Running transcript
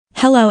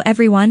Hello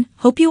everyone,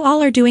 hope you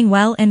all are doing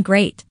well and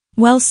great.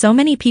 Well, so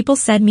many people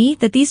said me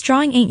that these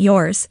drawing ain't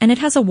yours and it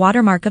has a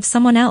watermark of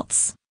someone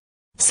else.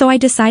 So I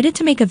decided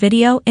to make a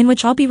video in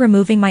which I'll be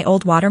removing my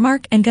old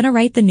watermark and gonna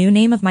write the new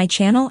name of my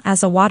channel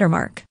as a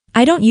watermark.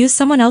 I don't use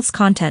someone else's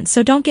content,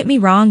 so don't get me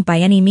wrong by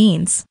any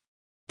means.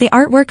 The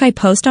artwork I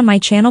post on my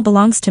channel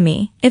belongs to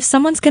me. If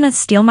someone's gonna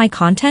steal my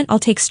content, I'll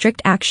take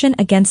strict action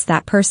against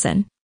that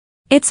person.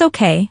 It's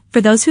okay, for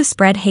those who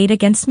spread hate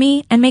against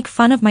me and make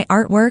fun of my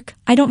artwork,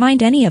 I don't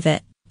mind any of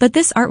it. But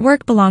this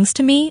artwork belongs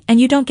to me and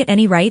you don't get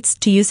any rights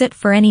to use it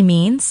for any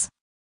means.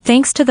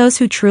 Thanks to those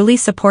who truly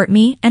support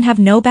me and have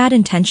no bad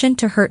intention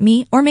to hurt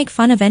me or make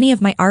fun of any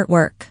of my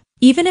artwork.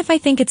 Even if I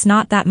think it's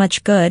not that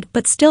much good,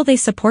 but still they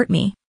support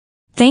me.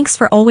 Thanks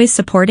for always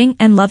supporting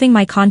and loving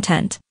my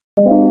content.